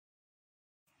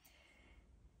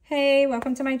Hey,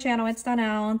 welcome to my channel. It's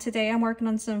Donnell. Today I'm working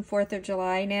on some 4th of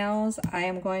July nails. I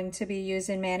am going to be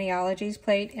using Maniology's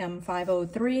plate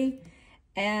M503,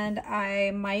 and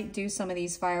I might do some of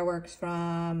these fireworks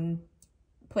from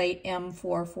plate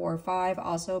M445,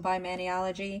 also by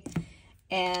Maniology.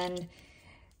 And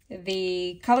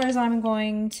the colors I'm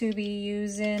going to be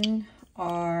using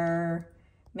are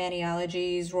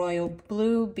Maniology's Royal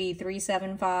Blue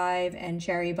B375 and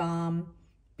Cherry Bomb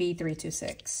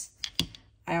B326.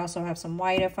 I also have some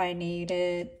white if I need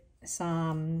it,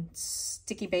 some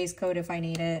sticky base coat if I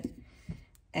need it,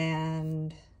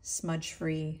 and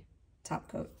smudge-free top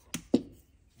coat.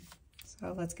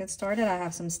 So let's get started. I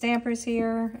have some stampers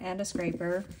here and a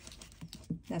scraper,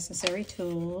 necessary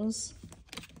tools.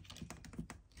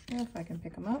 If I can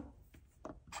pick them up.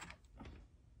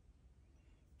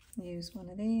 Use one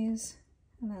of these,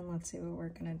 and then let's see what we're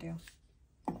gonna do.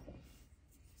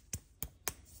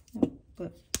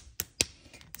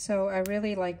 So I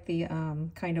really like the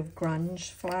kind of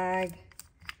grunge flag.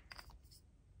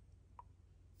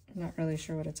 I'm not really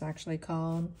sure what it's actually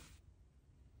called.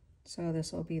 So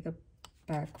this will be the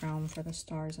background for the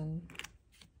stars and,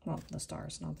 well, the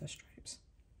stars, not the stripes.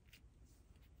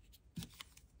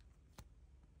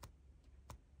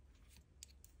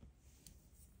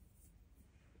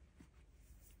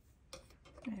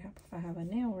 I hope if I have a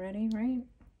nail ready, right?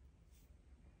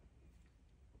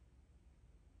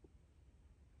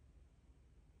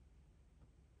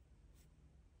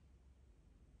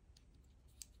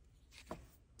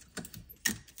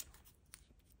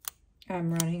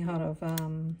 I'm running out of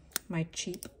my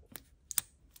cheap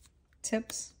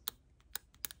tips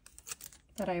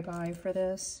that I buy for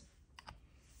this.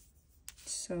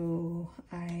 So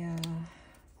I'm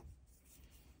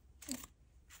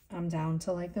down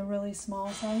to like the really small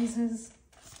sizes.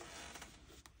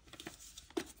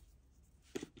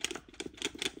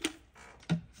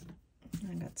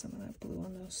 I got some of that blue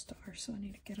on those stars, so I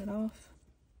need to get it off.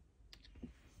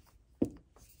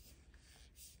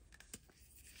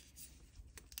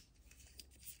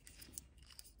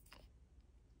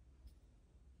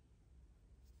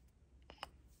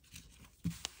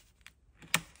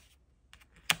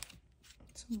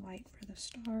 Some white for the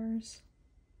stars.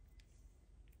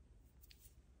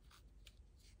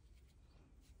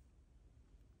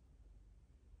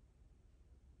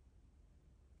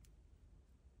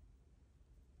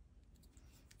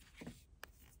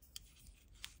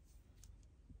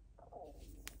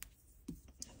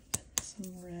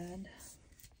 Some red.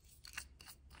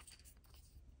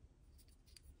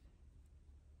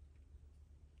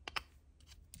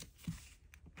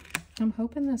 I'm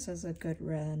hoping this is a good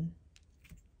red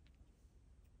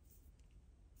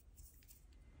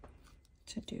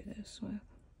to do this with.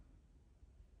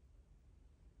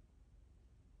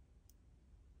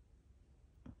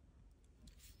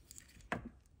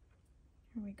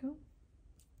 Here we go.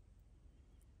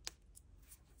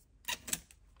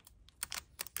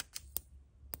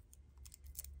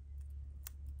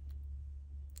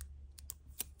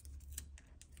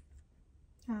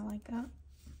 I like that.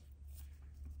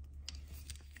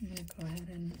 I'm going to go ahead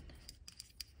and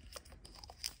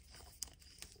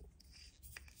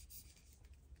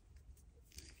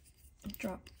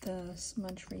drop the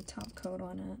smudge-free top coat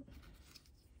on it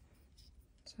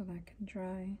so that can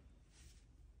dry.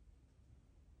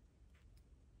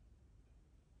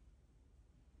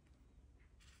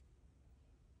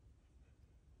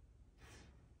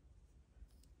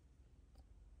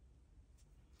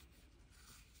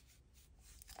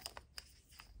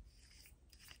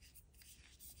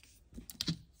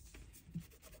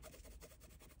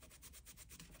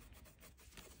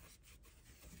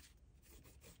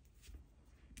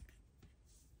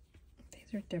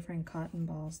 These are different cotton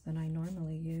balls than I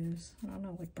normally use. I don't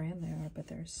know what brand they are, but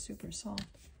they're super soft.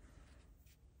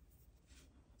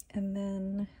 And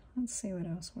then let's see what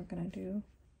else we're gonna do.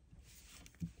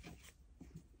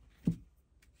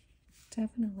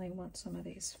 Definitely want some of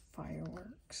these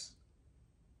fireworks.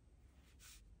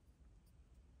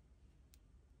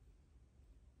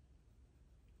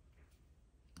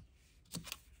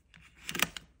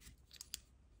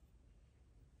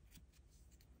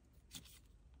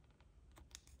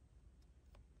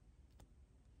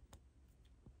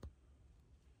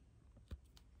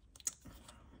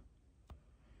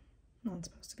 I'm not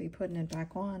supposed to be putting it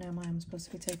back on, am I? I'm supposed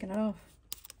to be taking it off.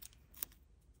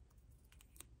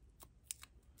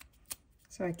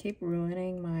 So I keep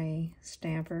ruining my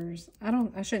stampers.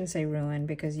 I shouldn't say ruin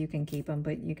because you can keep them,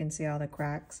 but you can see all the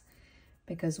cracks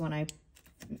because when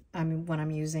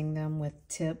I'm using them with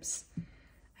tips,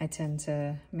 I tend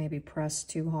to maybe press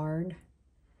too hard.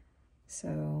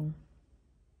 So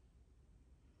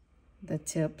the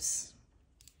tips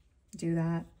do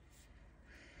that.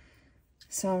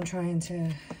 So I'm trying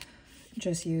to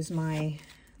just use the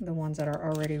ones that are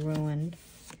already ruined,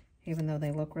 even though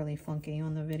they look really funky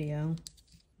on the video.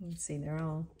 You can see they're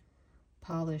all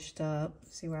polished up.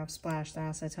 See where I've splashed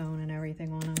acetone and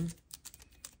everything on them.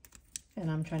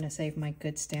 And I'm trying to save my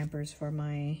good stampers for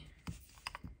my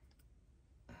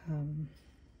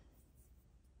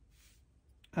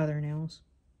other nails,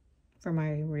 for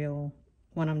my real,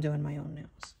 when I'm doing my own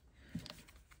nails.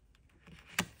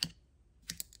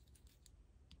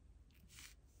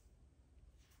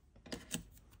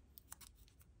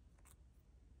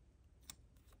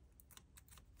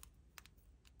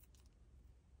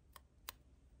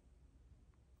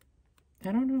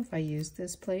 I don't know if I used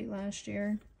this plate last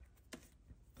year.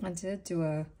 I did do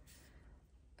a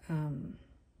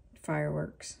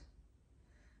fireworks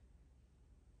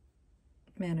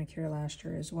manicure last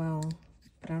year as well,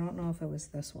 but I don't know if it was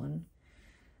this one.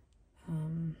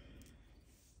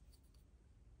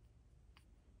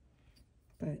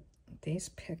 But these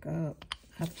pick up.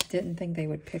 I didn't think they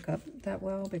would pick up that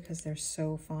well because they're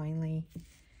so finely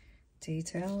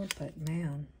detailed, but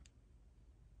man.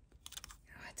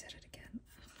 I did it again.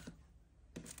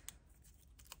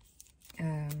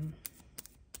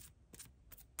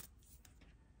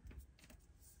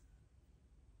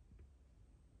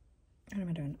 What am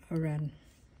I doing? Oh, red.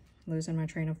 Losing my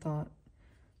train of thought.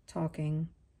 Talking.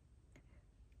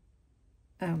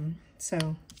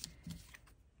 So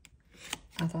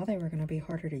I thought they were going to be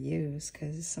harder to use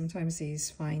because sometimes these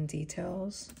fine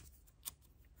details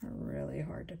are really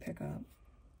hard to pick up.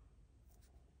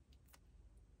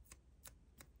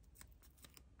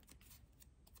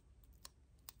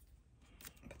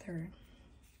 But they're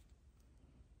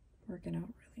working out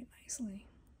really nicely.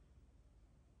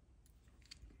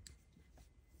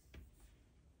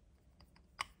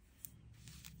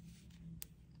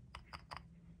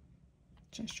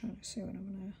 Just trying to see what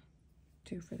I'm going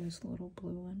to do for this little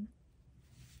blue one.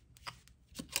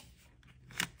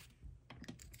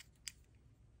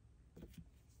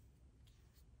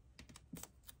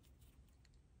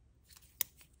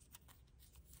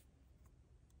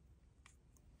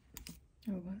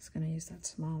 I was going to use that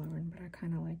smaller one, but I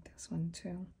kind of like this one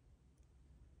too.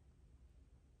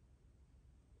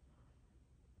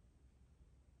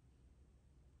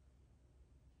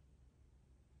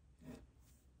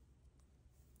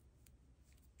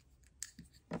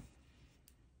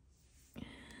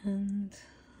 And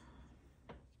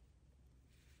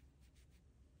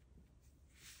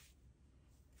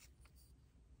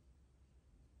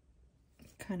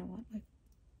kind of want like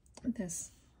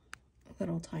this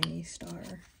little tiny star.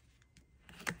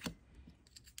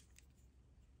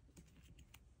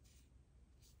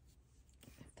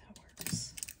 If that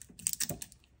works.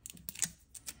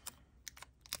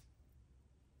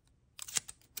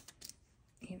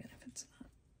 Even if it's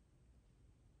not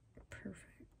perfect.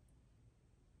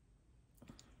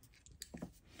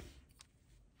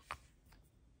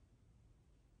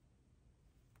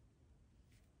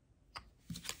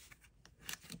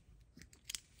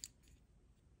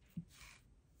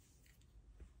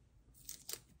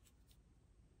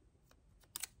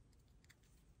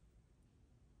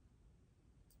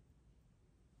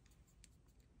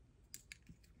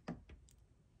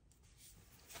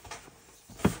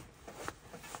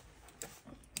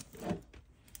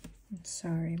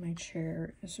 Sorry, my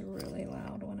chair is really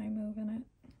loud when I move in it.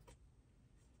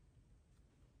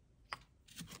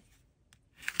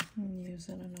 I'm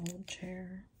using an old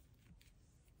chair.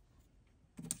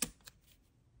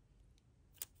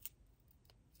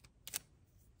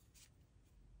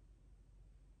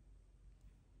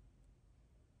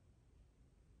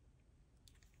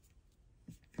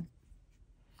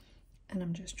 And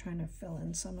I'm just trying to fill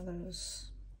in some of those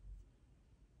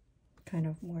kind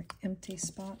of more empty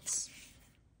spots.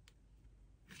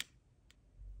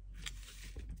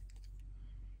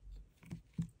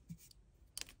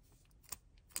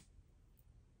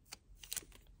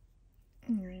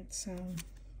 All right, so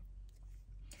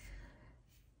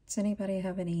does anybody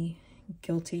have any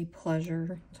guilty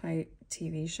pleasure type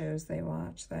TV shows they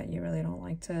watch that you really don't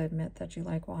like to admit that you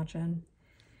like watching?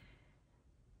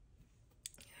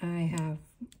 I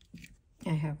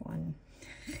have one.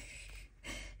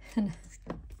 And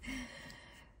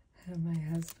my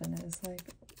husband is like,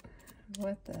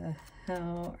 what the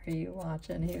hell are you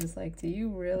watching? He was like, do you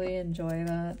really enjoy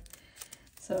that?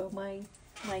 So my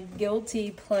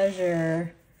guilty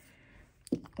pleasure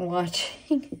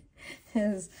watching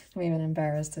is, I'm even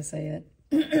embarrassed to say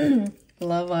it,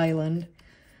 Love Island.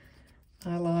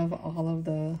 I love all of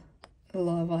the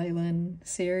Love Island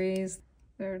series.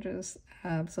 They're just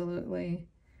absolutely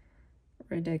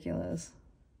ridiculous,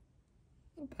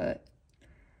 but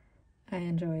I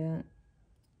enjoy it.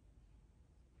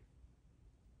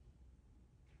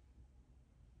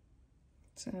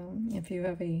 So if you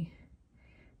have a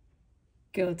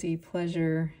guilty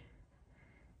pleasure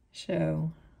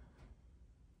show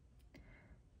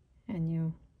and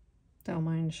you don't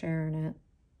mind sharing it,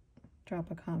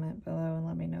 drop a comment below and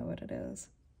let me know what it is.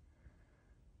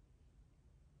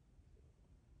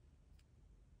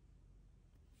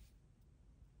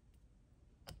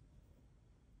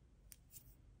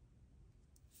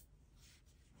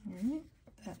 Alright,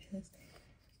 that is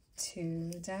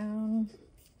 2 down.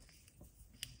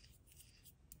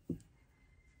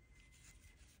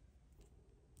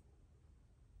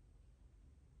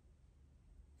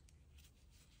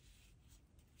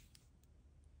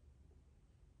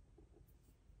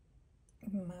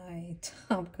 My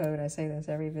top coat, I say this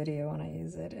every video when I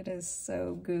use it, it is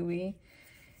so gooey.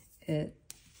 It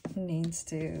needs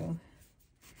to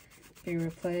be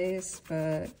replaced,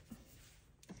 but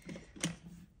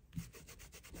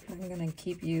I'm gonna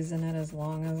keep using it as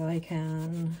long as I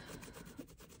can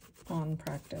on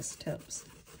practice tips.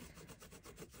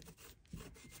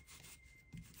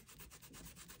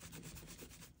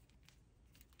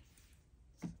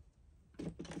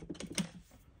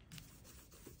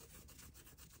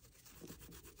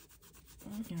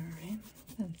 Alright,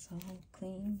 that's all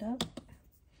cleaned up.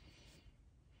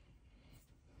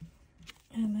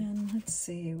 And then let's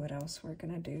see what else we're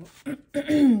gonna do.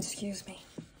 Excuse me.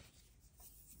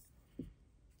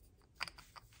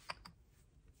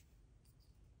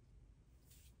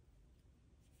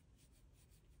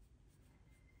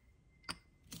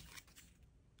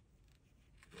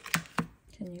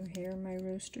 Can you hear my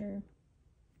rooster?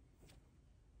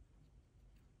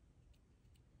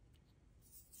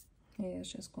 He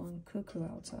is just going cuckoo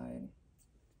outside.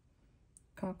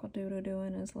 Cockle-doodle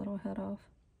doing his little head off.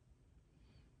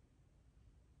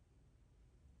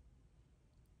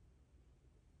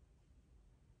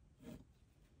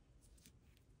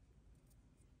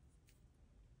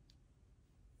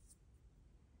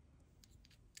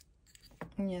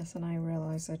 Yes, and I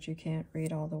realize that you can't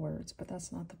read all the words, but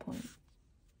that's not the point.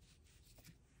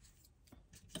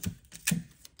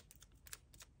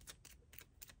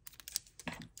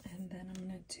 And then I'm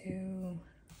going to do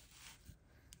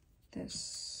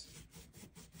this.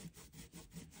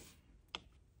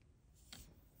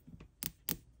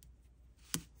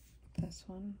 This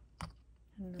one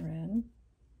in red.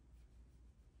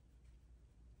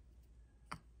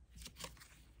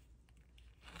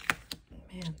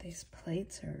 Man, these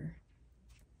plates are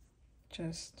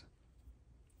just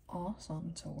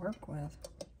awesome to work with.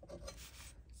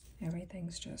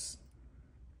 Everything's just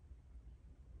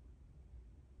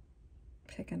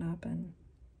picking up and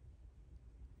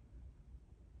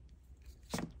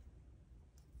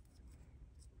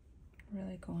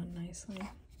really going nicely.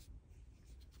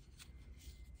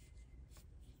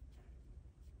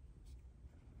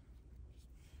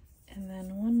 And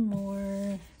then one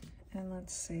more. And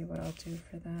let's see what I'll do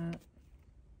for that.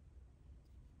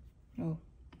 Oh,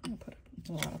 I'll put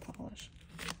a lot of polish.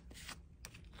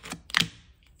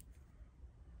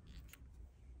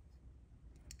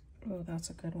 Oh, that's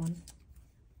a good one.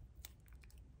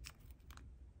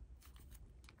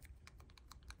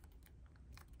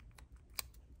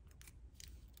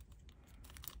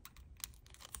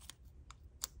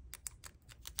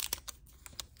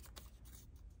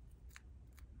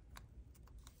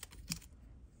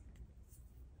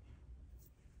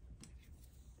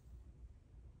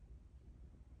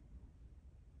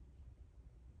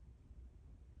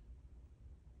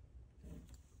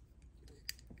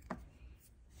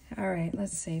 All right,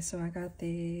 let's see. So I got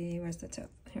the, where's the tip?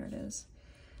 Here it is.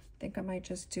 I think I might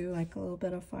just do like a little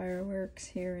bit of fireworks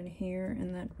here and here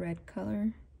in that red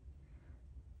color.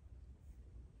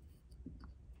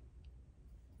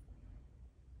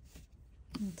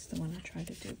 That's the one I tried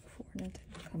to do before and it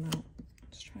didn't come out.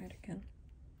 Let's try it again.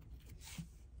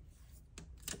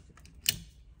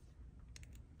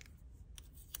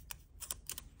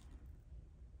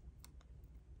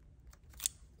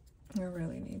 I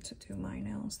really need to do my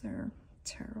nails. They're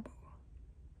terrible.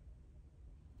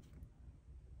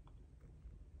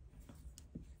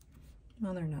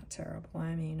 Well, they're not terrible.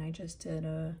 I mean, I just did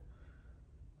a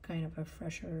kind of a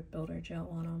fresher builder gel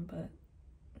on them, but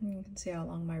you can see how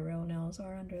long my real nails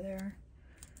are under there.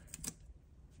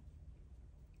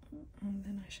 And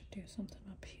then I should do something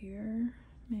up here,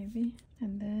 maybe.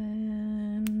 And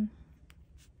then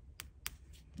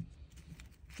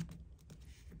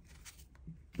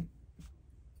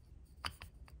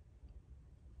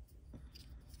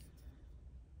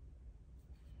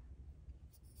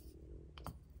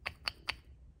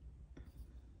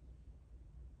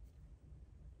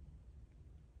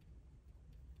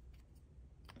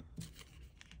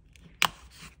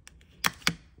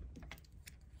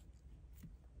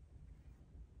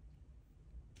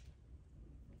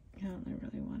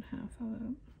half of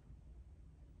it.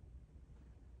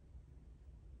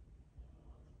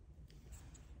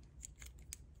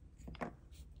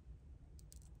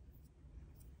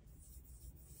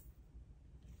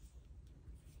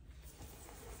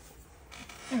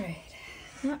 All right,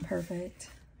 not perfect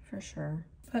for sure,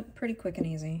 but pretty quick and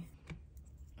easy.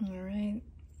 All right,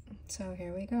 so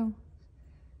here we go.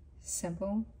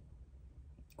 Simple,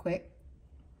 quick,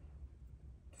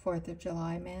 4th of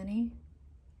July mani.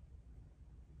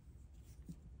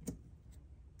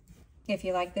 If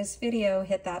you like this video,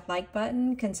 hit that like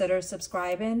button, consider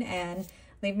subscribing, and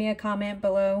leave me a comment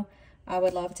below. I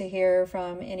would love to hear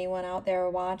from anyone out there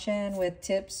watching with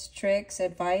tips, tricks,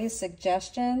 advice,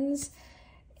 suggestions,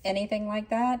 anything like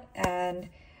that. And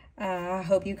I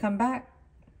hope you come back.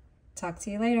 Talk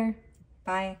to you later.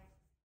 Bye.